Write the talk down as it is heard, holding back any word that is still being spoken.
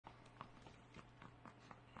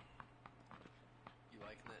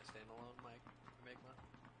make one?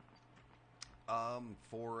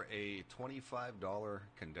 For a $25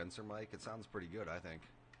 condenser mic, it sounds pretty good, I think.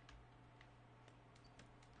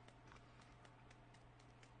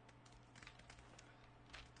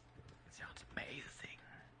 It sounds amazing.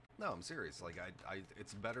 No, I'm serious. Like,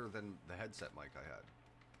 it's better than the headset mic I had.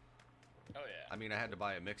 Oh yeah. I mean, I had to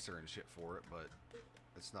buy a mixer and shit for it, but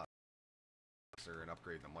it's not a mixer and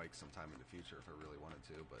upgrade the mic sometime in the future if I really wanted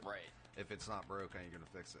to. But right. If it's not broke, I ain't gonna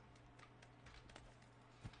fix it.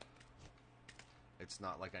 It's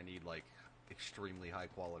not like I need like extremely high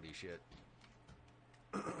quality shit.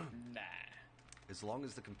 Nah. As long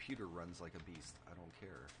as the computer runs like a beast, I don't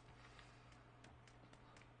care.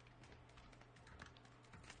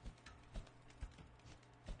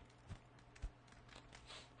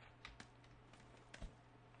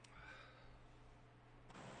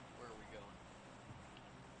 Where are we going?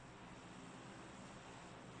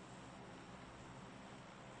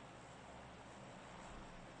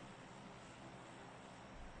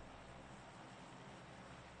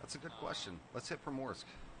 That's a good question. Let's hit Primorsk.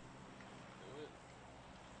 Do it.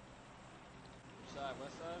 Which side?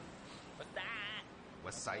 West side? What's that?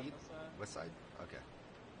 West side? West side? West side? Okay.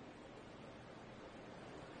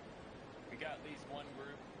 We got at least one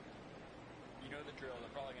group. You know the drill.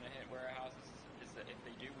 They're probably going to hit warehouses. Is that if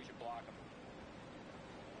they do, we should block them.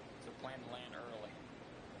 So plan to land early.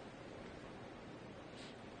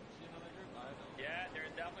 See another group? I don't. Yeah,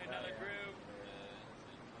 there's definitely another group.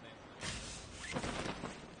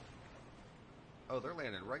 Oh, they're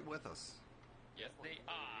landing right with us. Yes, they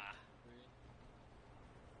are.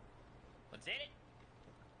 Let's hit it.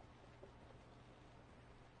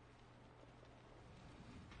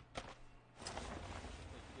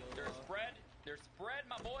 They're spread. They're spread,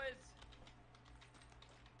 my boys.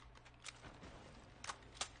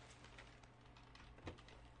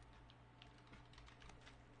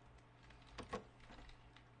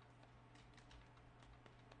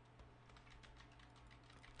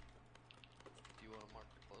 Do you want to mark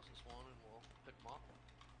the closest one and we'll pick them up?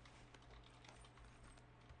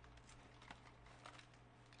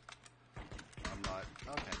 I'm not.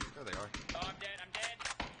 Okay, there they are. Oh, I'm dead. I'm dead.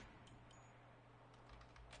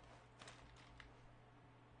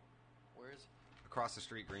 Where is Across the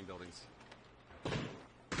street, green buildings.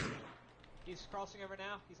 He's crossing over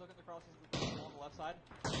now. He's looking to cross on the left side.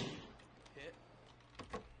 hit?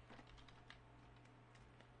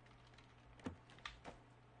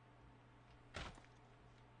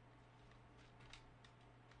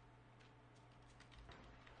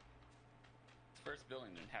 This first building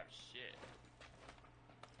didn't have shit.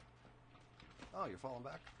 Oh, you're falling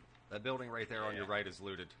back? That building right there on your right is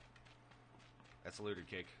looted. That's a looted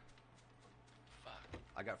cake. Fuck.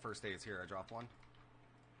 I got first aids here. I dropped one.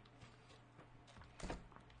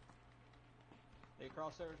 They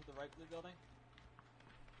cross over to the right of the building.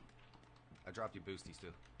 I dropped you boosties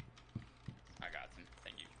too. I got some.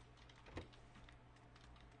 Thank you.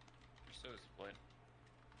 You're so split.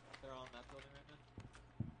 They're on that building right now.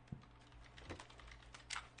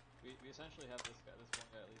 We essentially have this one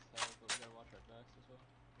guy at least held, but we gotta watch our backs as well.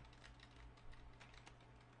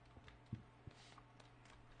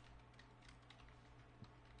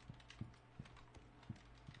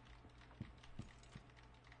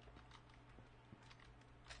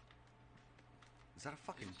 Is that a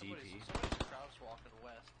fucking DP? Somebody's crouch walking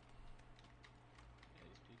west. Yeah,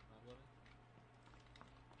 he's peeking my building.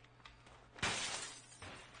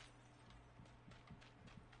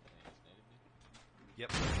 I think he's naded me.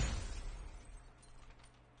 Yep.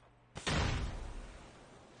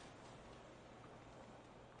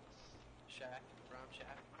 Shack, brown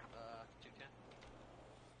shack, 210.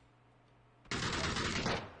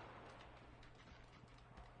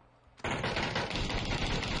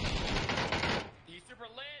 He's super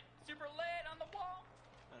lit on the wall.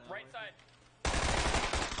 Right side.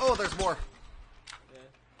 Oh, there's more. Yeah.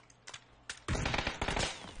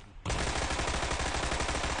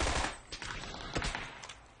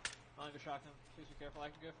 I'll have a shotgun. Please be careful. I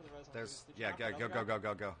can go for the res. There's Did you yeah, knock go another go guy? go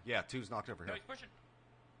go go go. Yeah, two's knocked over No, here. he's pushing.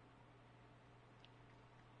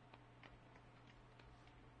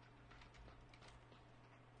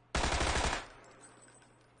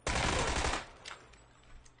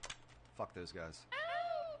 Fuck those guys.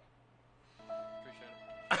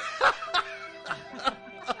 Appreciate it.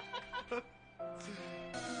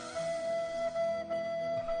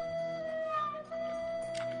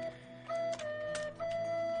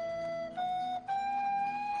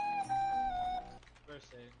 First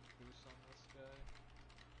aid boost on this guy.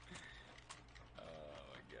 Oh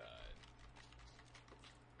my god.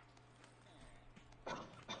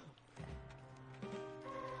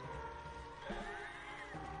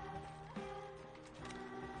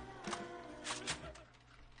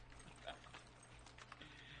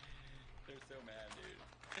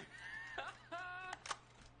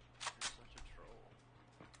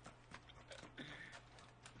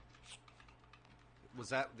 Was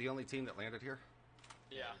that the only team that landed here?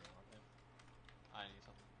 Yeah. I need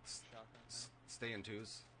something. Shotgun now. Stay in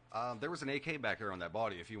twos. There was an AK back here on that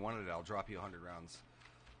body. If you wanted it, I'll drop you 100 rounds.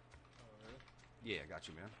 Oh, really? Yeah, I got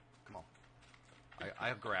you, man. Come on. I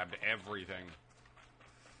have grabbed everything.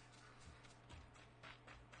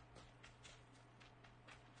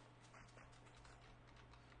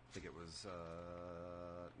 I think it was,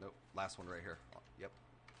 nope, last one right here. Yep.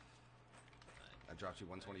 I dropped you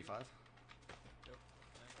 125. Yep.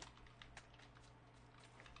 Thank you.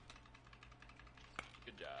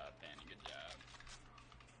 Good job, Danny. Good job.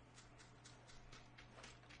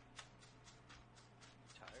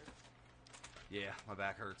 Tired? Yeah, my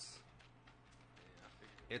back hurts. Yeah, I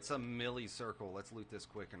figured It's a milli circle. Let's loot this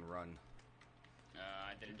quick and run.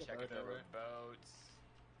 I didn't Keep the check if boat there were over. boats.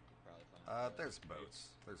 We'll probably find There's boats.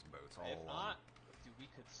 There's boats all If along. not, dude, we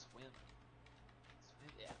could swim.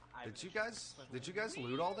 Swim? Yeah. Did you guys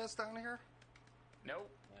loot all this down here? Nope.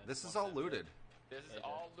 This is all looted. This is Hey,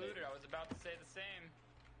 all Jeff. looted. I was about to say the same.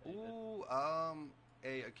 Ooh,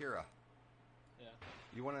 hey, Akira. Yeah.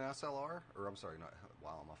 You want an SLR? Or, I'm sorry, not...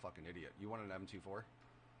 Wow, I'm a fucking idiot. You want an M24?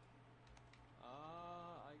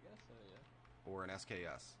 I guess so, yeah. Or an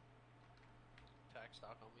SKS? tack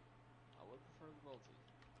stock on me. I would prefer the multi.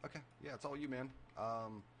 Okay, yeah, it's all you, man.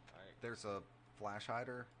 Alright. There's a flash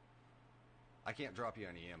hider. I can't drop you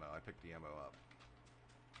any ammo. I picked the ammo up.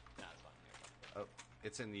 Nah, it's fine. Here, Oh,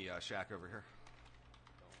 it's in the shack over here.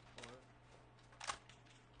 going for it.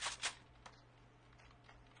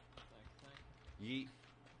 Thank you. Yeet.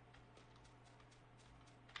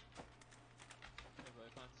 If I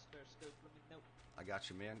find a spare scope, let me know. I got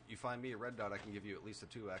you, man. You find me a red dot, I can give you at least a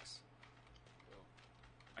 2x. Cool.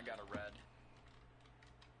 I got a red.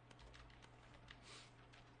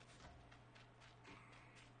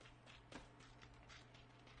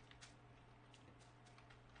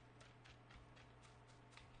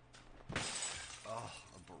 Oh,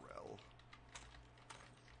 a Burrell.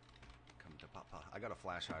 Come to Papa. I got a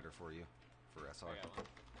flash hider for you. For SR. I got one.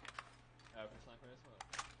 For sniper as well.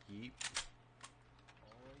 Yeet. Oh,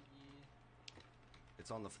 yeah.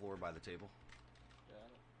 It's on the floor by the table. Got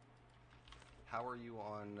it. How are you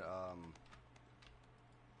on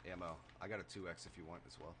ammo? I got a 2x if you want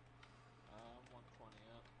as well. 120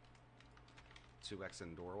 up. 2x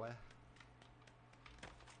in doorway. I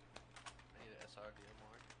need an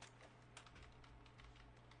SRDMR.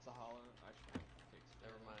 It's a hollow. Actually, it takes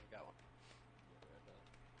Never mind, got one. Yeah, red dot.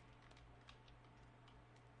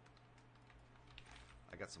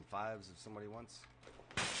 I got some 5s if somebody wants.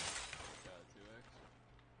 Got a 2x.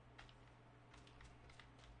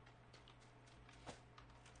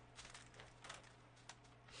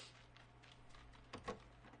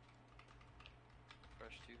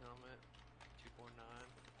 Fresh 2 helmet, 2.9.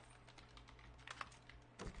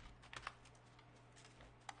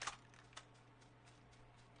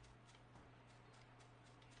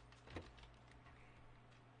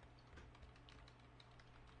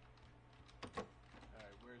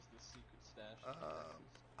 Alright, where's the secret stash? of X's?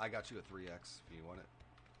 I got you a 3x if you want it.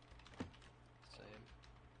 Same.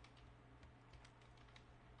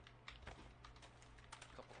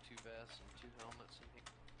 Couple 2 vests and 2 helmets in here.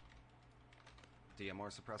 DMR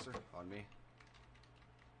suppressor on me.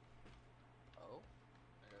 Oh,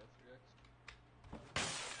 I got a 3x.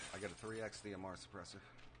 I got a 3x DMR suppressor.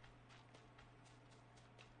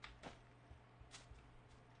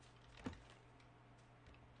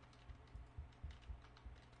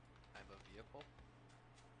 I have a vehicle.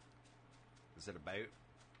 Is it a boat?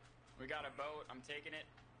 We got a boat. I'm taking it.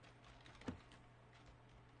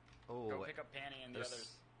 Oh, Go pick up Panny and the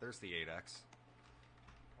others. there's the 8x.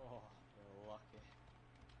 Oh, you're lucky.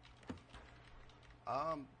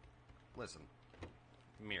 Listen.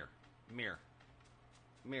 Mirror. Mirror.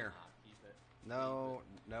 Mirror. Nah, keep it. No,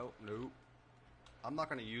 no, nope. I'm not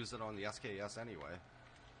going to use it on the SKS anyway.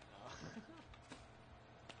 No.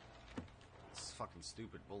 It's fucking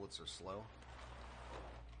stupid. Bullets are slow.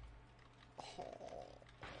 Oh.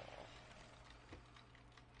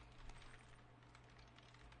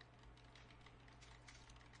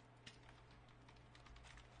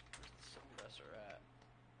 Where's the suppressor at?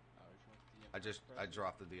 Oh, which one's the I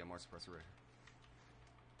dropped the DMR suppressor right here.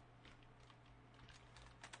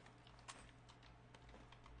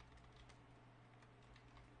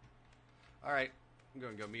 Alright, I'm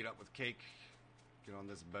gonna go meet up with Cake. Get on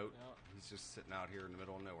this boat. Yep. He's just sitting out here in the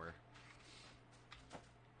middle of nowhere.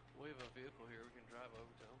 We have a vehicle here we can drive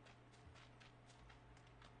over to him.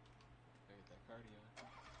 Gotta get that cardio in.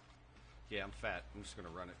 Yeah, I'm fat. I'm just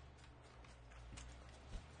gonna run it.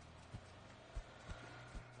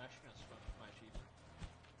 I'm actually gonna swim with my achievement.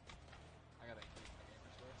 I gotta increase my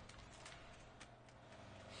gamer score.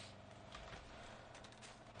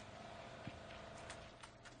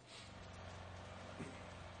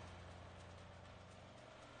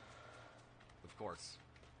 course.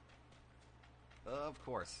 Of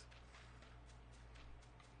course.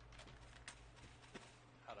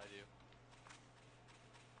 How'd I do?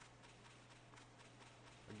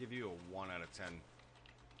 I'll give you a 1 out of 10.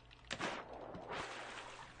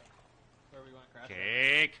 Where are we going, Crash?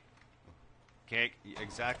 Cake! Cake,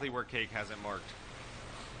 exactly where Cake has it marked.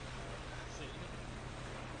 See.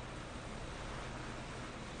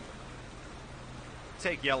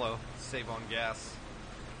 Take yellow, save on gas.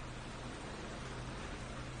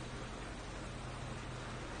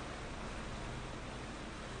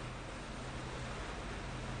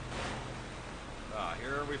 Ah,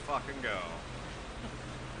 here we fucking go.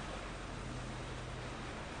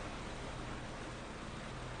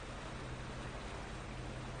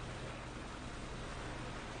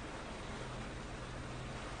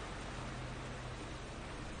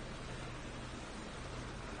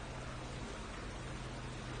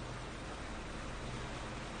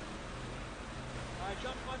 Alright,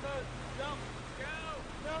 jump my boat! Jump! Go!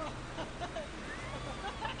 No!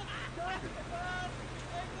 Take the boat!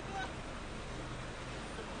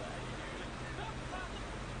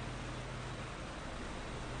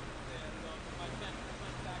 Yeah, so my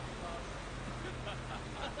 10% back across.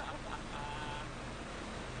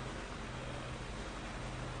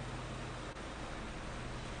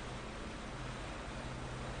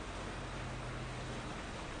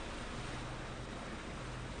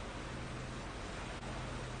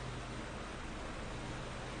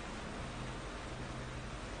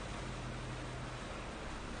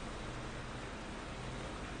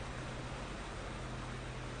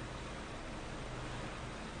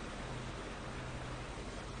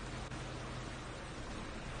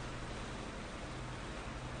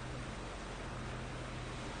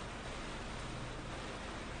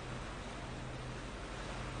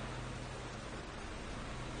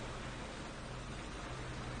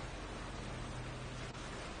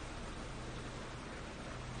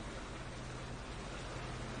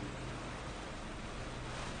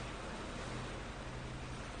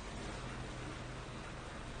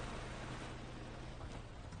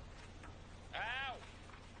 Ow!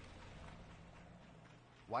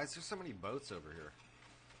 Why is there so many boats over here?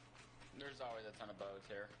 There's always a ton of boats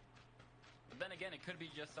here. But then again, it could be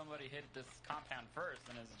just somebody hit this compound first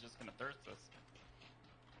and is just gonna thirst us.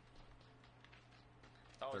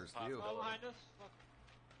 It's always Thirst a you. Oh, possibility. behind us? Fuck.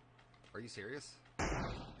 Are you serious? Yep,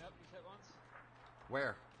 he's hit once.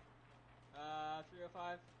 Where?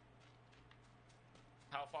 305.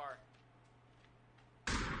 How far?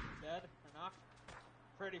 Dead or knocked?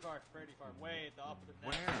 Pretty far, pretty far. Way at the opposite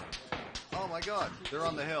end. Where? Oh my god, they're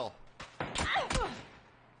on the hill.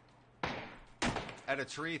 At a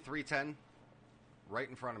tree, 310. Right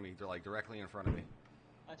in front of me. They're like directly in front of me.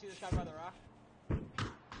 I see this guy by the rock.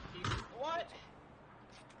 What?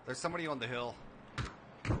 There's somebody on the hill.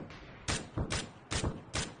 Oh,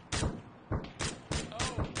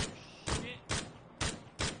 shit.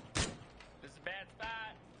 This is a bad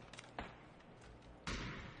spot.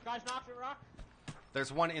 Guy's knocked at rock.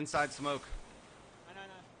 There's one inside smoke. I know.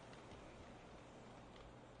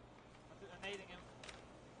 I'm nading him.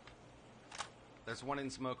 There's one in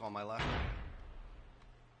smoke on my left.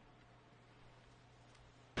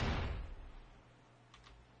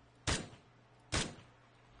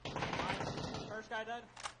 Nice. First guy dead.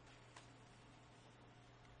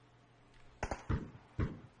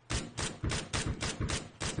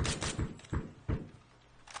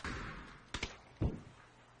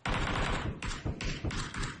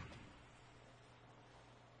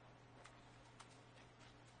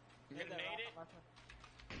 You Hit gonna that nade rock it? on my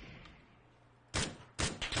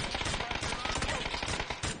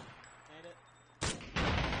Nade it.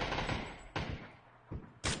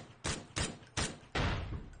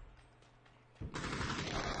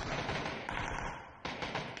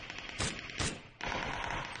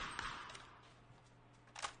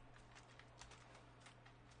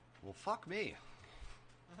 Well, fuck me.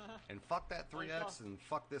 And fuck that 3X and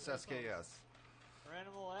fuck this SKS.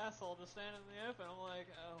 Random little asshole just standing in the open. I'm like,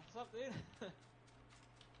 what's up, dude? Oh,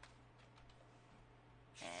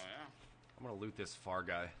 yeah. I'm gonna loot this far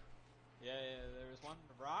guy. Yeah, there was one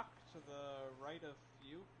rock to the right of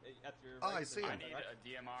you, at your Oh, right I see I him. need a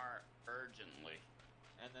DMR urgently.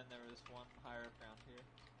 and then there was one higher up down here.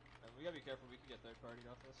 And we gotta be careful, we could get third party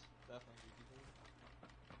off this. Definitely be people.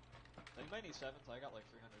 Anybody need 7s? I got like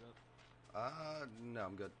 300 up. No,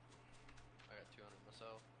 I'm good. I got 200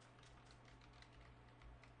 myself.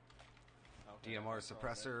 Okay, DMR that's all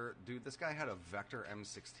suppressor. Dude, this guy had a Vector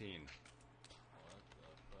M16. What the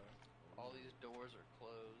fuck? All these doors are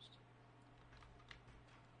closed.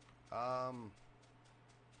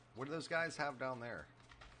 What do those guys have down there?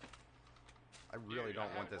 I really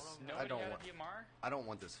don't want this. I don't want. a DMR? I don't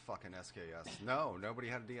want this fucking SKS. No, nobody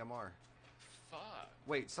had a DMR. Fuck.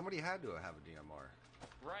 Wait, somebody had to have a DMR.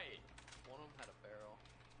 Right. One of them had a barrel.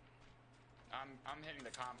 I'm hitting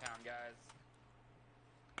the compound, guys.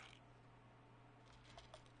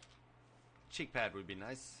 Cheek pad would be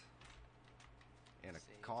nice. And a See.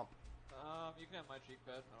 comp. You can have my cheek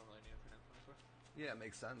pad. I don't really need it for now. Yeah, it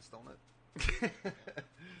makes sense, don't it?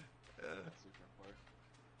 That's super important.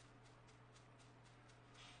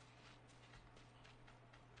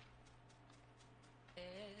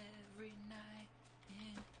 Every night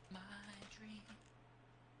in my dream.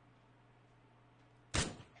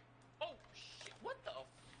 Oh shit! What the?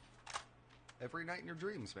 Every night in your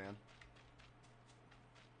dreams, man.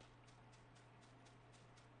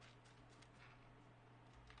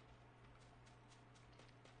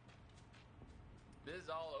 This is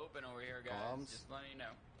all open over here, guys. Bombs? Just letting you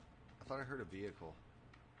know. I thought I heard a vehicle.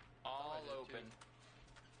 All I did open.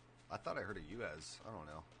 too. I thought I heard a US. I don't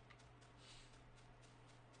know.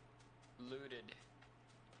 Looted.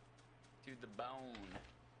 To the bone.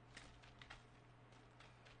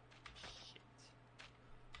 Shit.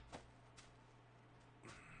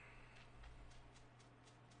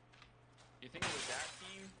 You think it was that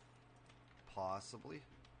team? Possibly.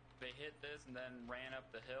 They hit this and then ran up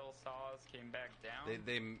the hill, saw us, came back down? They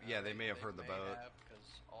may have heard the boat. Because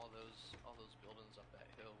all those buildings up that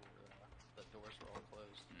hill were the doors were all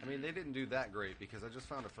closed. I mean, they didn't do that great because I just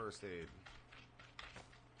found a first aid.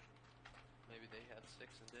 Maybe they had 6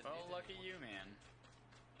 and didn't. Oh, need lucky anyone. you, man.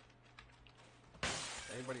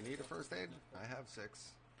 Anybody need a first aid? I have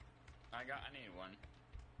 6. I need one.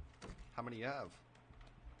 How many you have?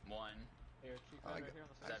 One. Here, cheek I pad right got- here on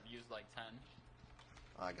the Because side. I've used like 10.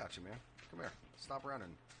 I got you, man. Come here. Stop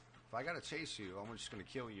running. If I gotta chase you, I'm just gonna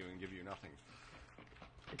kill you and give you nothing.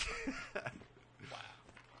 Wow.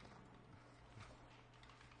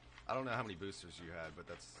 I don't know how many boosters you had, but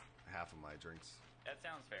that's half of my drinks. That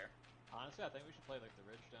sounds fair. Honestly, I think we should play like the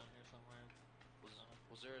ridge down here somewhere.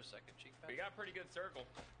 Was there a second cheek pad? We got a pretty good circle.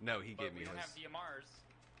 No, he But gave we me don't his. have DMRs.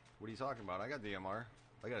 What are you talking about? I got DMR.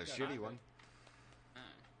 I got a Yeah, shitty I one.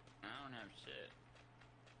 I don't have shit.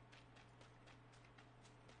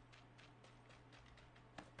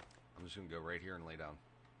 I'm just gonna go right here and lay down.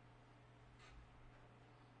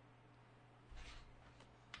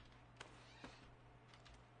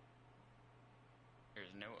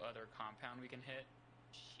 There's no other compound we can hit.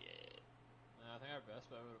 Shit. I think our best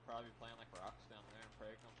bet would probably be playing like rocks down there and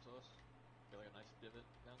pray it comes to us. Get like a nice divot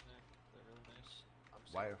down there. They're really nice. I'm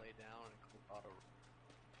just Why- gonna lay down and auto.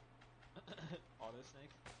 Auto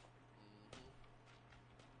snake. Mm-hmm.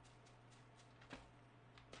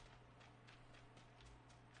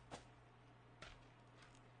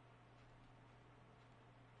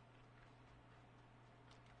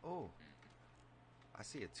 Oh, I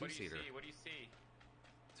see a What do you two-seater. see? What do you see?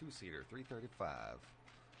 Two-seater, 335.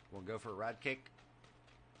 Wanna go for a ride cake?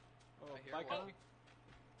 Oh, I hear bike one. coming.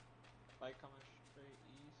 Bike coming straight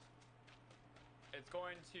east. It's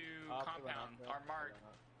going to Up, compound. it went up, Our mark It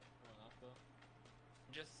went up,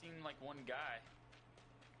 though. just seemed like one guy.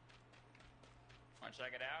 Wanna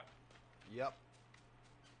check it out? Yep.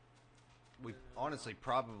 We honestly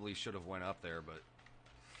probably should have went up there, but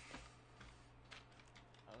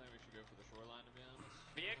I think we should go for the shoreline to be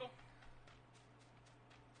honest. Vehicle?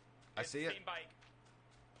 I It's see the it. Same bike.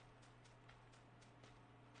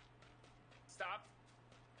 Stop.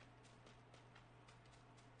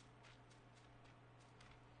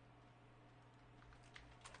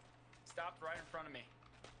 Stopped right in front of me.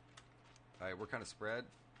 All right, we're kind of spread.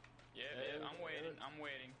 Yeah, Yeah, I'm it waiting. was- I'm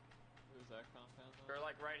waiting. Who's that compound though? They're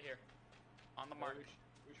like right here. On the mark.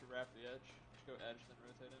 We should wrap the edge. Just go edge, then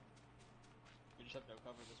rotate in. You just have no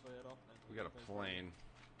cover this way at all. Then We got a can third party. plane.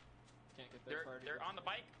 Can't get third party. They're on the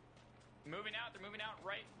bike. Moving out. They're moving out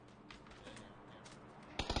right.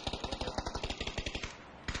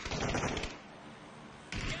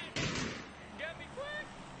 Yeah, Get me quick!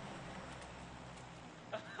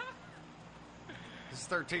 This is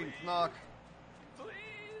 13th knock.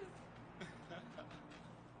 Please!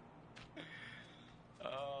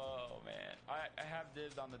 Oh man, I have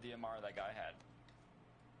dibs on the DMR that guy had.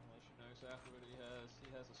 I'll let you know exactly what he has. He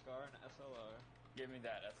has a scar and an SLR. Give me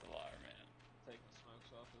that SLR, man. Taking the smokes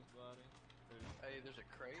off his body. Hey, there's a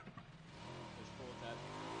crate. There's full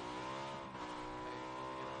attachment. Hey,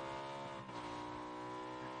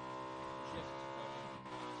 Shifts is fucking.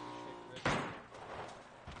 We should take the ridge.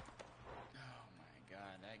 Oh my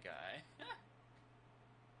god, that guy.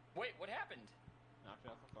 Wait, what happened? Knocked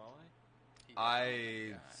out from falling.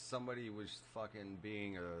 Somebody was fucking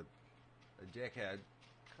being a dickhead.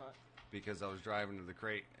 Cut. because I was driving to the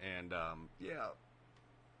crate, and yeah.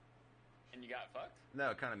 And you got fucked? No,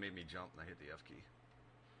 it kind of made me jump, and I hit the F key.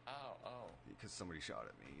 Oh. Because somebody shot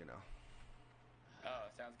at me, you know. Oh,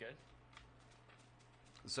 sounds good.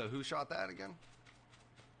 So who shot that again?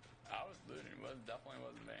 I was looting. It definitely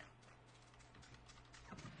wasn't me.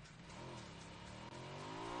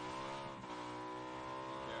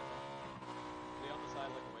 Be on the side,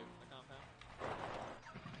 like away from the compound.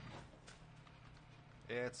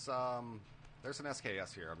 It's there's an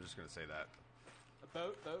SKS here. I'm just gonna say that. A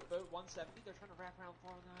boat, 170. They're trying to wrap around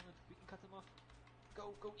Foreign Island. We can cut them off.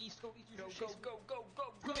 Go east, go east. Go.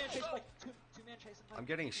 Two-man chase, like, two-man chasing. I'm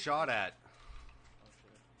getting shot at. Oh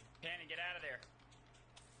shit. Panny, get out of there.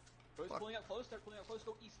 Boat's Fuck. pulling up close. Start pulling up close.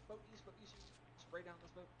 Go east, boat east, boat east. Spray down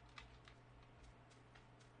this boat.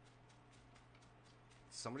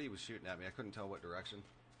 Somebody was shooting at me. I couldn't tell what direction.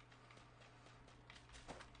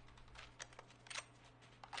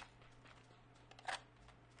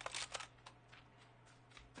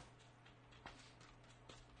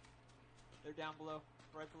 They're down below,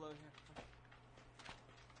 right below here.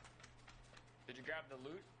 Did you grab the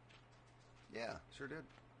loot? Yeah, sure did.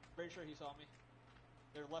 Pretty sure he saw me.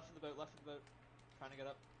 They're left of the boat, trying to get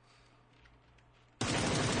up.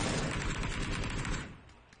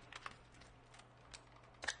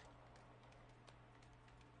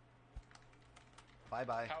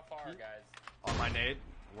 Bye-bye. How far, guys? On my nade,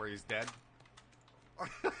 where he's dead.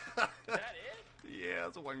 Is that it? Yeah,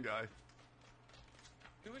 it's one guy.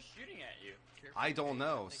 Who was shooting at you? I don't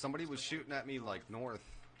know. Somebody was shooting at me, like, north.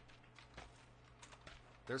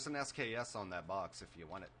 There's an SKS on that box if you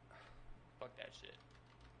want it. Fuck that shit.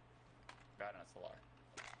 Got an SLR.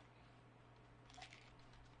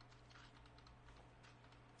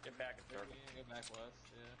 Get back and circle. We can go back west,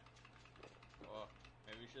 yeah. Oh,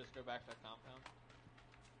 maybe we should just go back to that compound.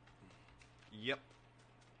 Yep.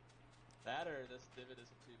 That or this divot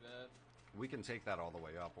isn't too bad. We can take that all the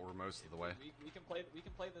way up, or most of the way. We can play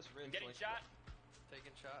this ridge. I'm getting like, shot.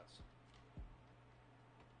 Taking shots.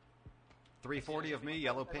 340 of me,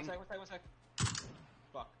 yellow ping. One sec.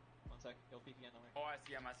 Fuck. 1 sec. He'll peek again, don't worry. Oh, I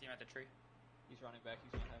see him at the tree. He's running back.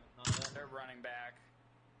 He's not having none of that. They're running back.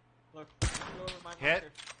 Look, go over my Hit.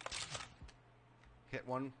 marker. Hit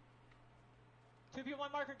one. 2 people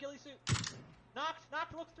on marker, ghillie suit. Knocked.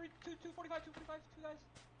 Look, 245, 245, 2 guys.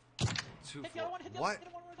 Hit the other one, hit the other one, What? hit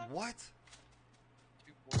it one more time. What?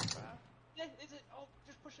 245. Yeah, is it? Oh,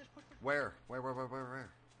 just push this, push. Where?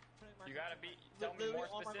 You gotta be. Tell me more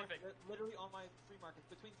specific. Literally on my 3 markers,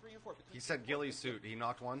 between 3 and 4. He said ghillie suit. He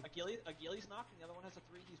knocked one. A ghillie's knocked, and the other one has a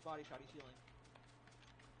 3. He's body shot. He's healing.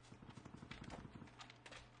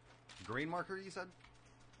 Green marker, you said?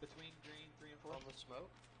 Between green, 3 and 4. On the smoke.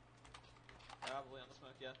 Probably on the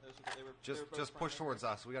smoke. Yeah, they were. They were both Just push primary. towards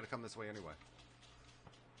us. We got to come this way anyway.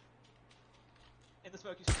 In the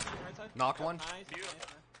smoke, you see me on the right side? Knocked one. Nice. Beautiful.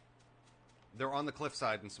 Nice. They're on the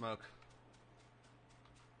cliffside in smoke.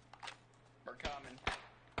 We're coming.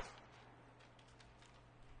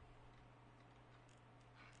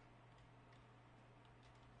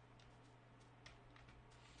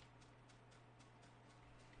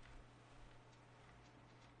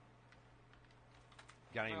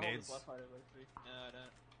 Got any I hold nades? this left side over 3. No, I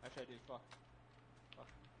don't. Actually, I do. Fuck.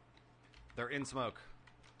 They're in smoke.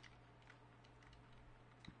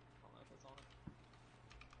 I don't know if that's on him.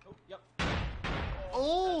 Oh, yep.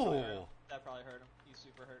 Oh! That probably hurt him. He's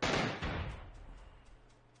super hurt.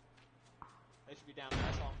 They should be down there.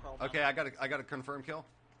 I saw him crawl down. Okay, I got a confirmed kill.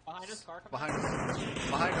 Behind us, car coming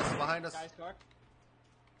Behind down. us. Behind us. Guy's car.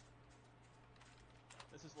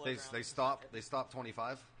 This is low ground. They stopped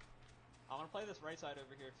 25. I want to play this right side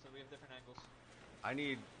over here, so we have different angles. I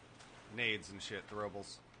need nades and shit,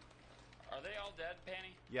 throwables. Are they all dead,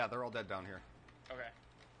 Panny? Yeah, they're all dead down here. Okay.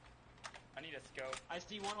 I need a scope. I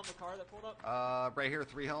see one on the car that pulled up. Right here,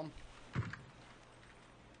 3 helm.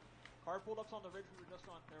 Car pulled up's on the ridge we were just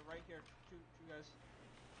on. They're right here. Two guys.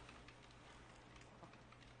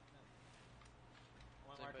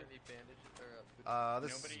 One Does marker. anybody need bandage? Or,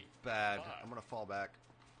 This Nobody- is bad. Fuck. I'm gonna fall back.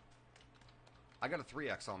 I got a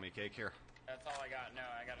 3x on me, Cake, here. That's all I got. No,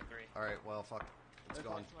 I got a 3. Alright, well, fuck. It's There's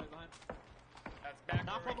gone. somebody behind. That's back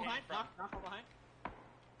Knock where from we came behind. from. Knock from behind.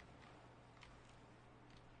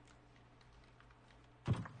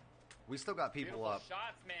 We still got people Beautiful up.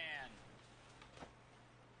 shots, man.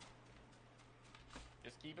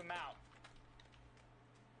 Just keep him out.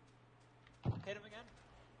 Hit him again.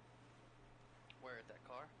 where at that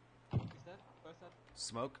car? He's dead. Both dead.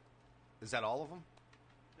 Smoke? Is that all of them?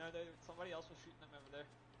 No, somebody else was shooting them over there.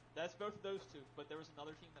 That's both of those 2, but there was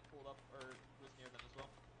another team that pulled up or was near them as well.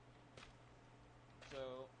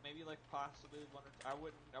 So maybe like possibly one or two. I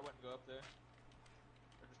wouldn't go up there.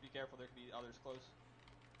 Or just be careful. There could be others close.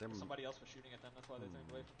 Somebody else was shooting at them. That's why they turned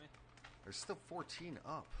away from me. There's still 14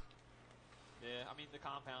 up. Yeah, I mean the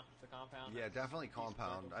compound. Yeah, definitely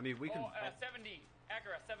compound. I mean, we can. 70.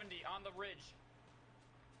 Acura 70 on the ridge.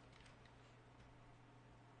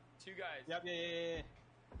 2 guys. Yep. Yeah.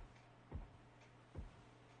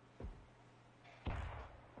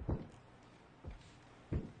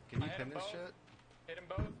 Can you hit pin 'em this both. shit? Hit them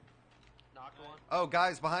both. Knocked one. Oh,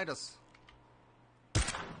 guys behind us.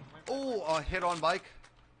 Oh, a hit on bike.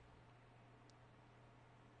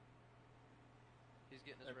 He's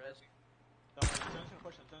getting his res. Don't worry, Zone's gonna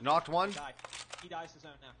push him. Knocked one. He dies to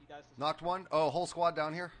zone now. Knocked one. Oh, whole squad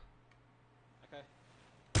down here. Okay.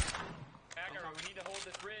 Acura, we need to hold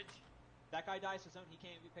this ridge. That guy dies to zone. He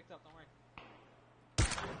can't be picked up. Don't worry.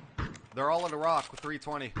 They're all in a rock with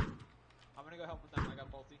 320. I'm gonna go help with them. I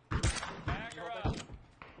got multi. Acura.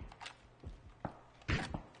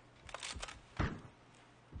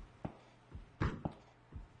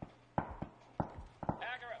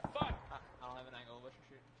 Acura, fuck. I don't have an angle. What you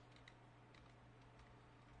shooting?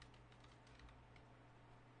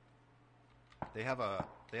 They have a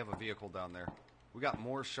vehicle down there. We got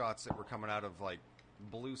more shots that were coming out of like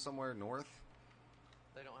blue somewhere north.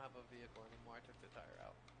 They don't have a vehicle anymore. I took the tire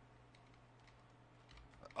out.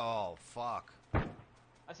 Oh fuck.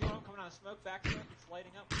 I see one coming out of smoke. Back smoke. It's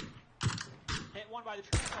lighting up. Hit one by the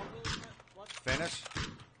tree. Oh, blue, blood. Finish.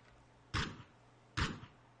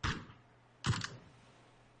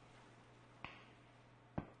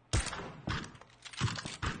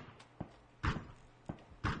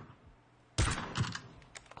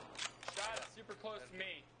 Shot super close to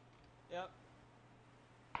me. Yep.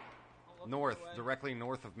 North, directly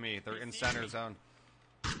north of me. They're in center zone.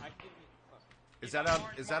 I can give you.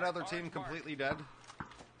 Is that other team completely dead?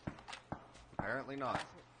 Apparently not.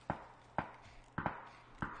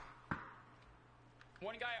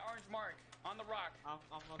 One guy orange mark on the rock. I'm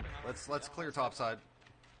looking. Let's clear topside.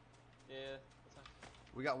 Yeah. That's fine.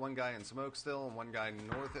 We got one guy in smoke still and one guy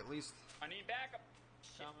north at least. I need backup.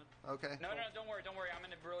 Shit. Coming. Okay. No, don't worry. I'm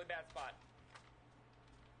in a really bad spot.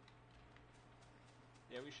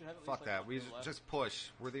 Yeah, we should have at least. Fuck like, that. one We to the left. just push.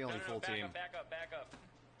 We're the only full back team. Up, back up.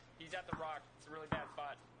 He's at the rock. It's a really bad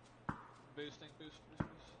spot. Boosting.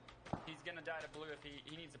 He's gonna die to blue if he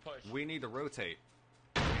needs to push. We need to rotate.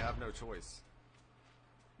 We have no choice.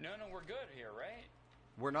 No, we're good here, right?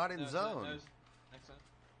 We're not in No, zone. no, next zone.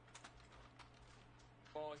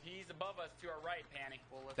 Well, he's above us to our right, Panny.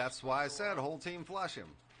 Well, let's That's just why I go said around. whole team flush him.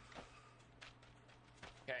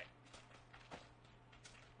 Okay.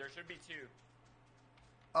 There should be 2.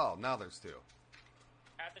 Oh, now there's 2.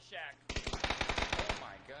 At the shack. Oh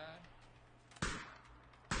my god.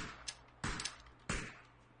 I'm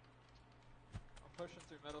pushing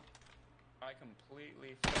through middle. I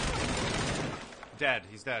completely... Dead.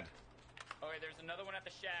 He's dead. Okay, there's another one at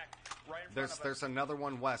the shack. Right in front of us. There's another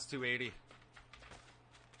one west, 280.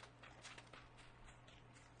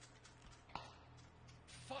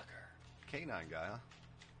 Fucker. K9 guy, huh?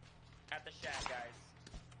 At the shack, guys.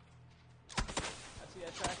 I see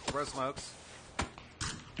that track. Throw smokes.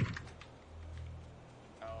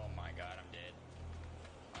 Oh my god, I'm dead.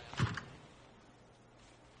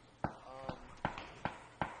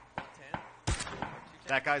 110?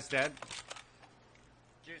 That guy's dead.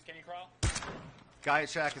 Juice, can you crawl? Guy at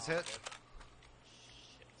shack is hit. Shit.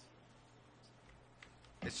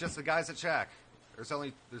 It's just the guys at shack. There's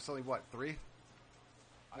only what, 3?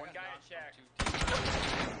 One guy at shack.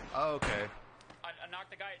 Oh, okay. I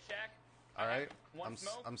knocked the guy at shack. All right. One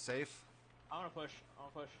smoke. I'm safe. I'm gonna push.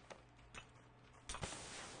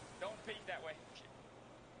 Don't peek that way. Shit.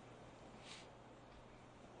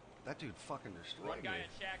 That dude fucking One destroyed guy me. at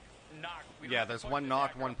shack knocked. We don't Yeah, have to there's push one the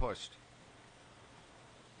knocked, shack one up. pushed.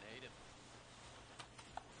 Native.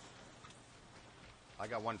 I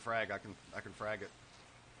got one frag. I can frag it.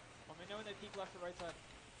 Let me know when they peek left or right side.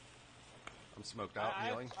 I'm smoked out, I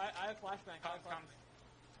healing. have flashbang. Comes.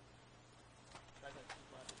 Right side, peek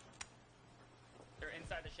left. They're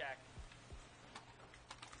inside the shack.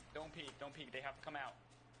 Don't peek. They have to come out.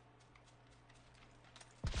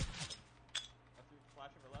 I threw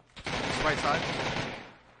flash over left. Right side.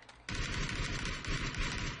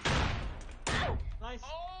 Nice.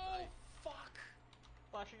 Oh, fuck.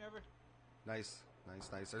 Flashing over. Nice.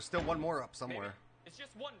 There's still one more up somewhere. Maybe. It's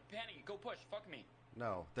just one. Penny, go push. Fuck me.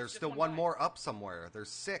 No, there's Just still one one guy. more up somewhere. There's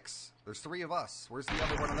 6. There's 3 of us. Where's the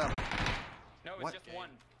other one of them? No, it's What? just one.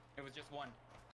 It was just one.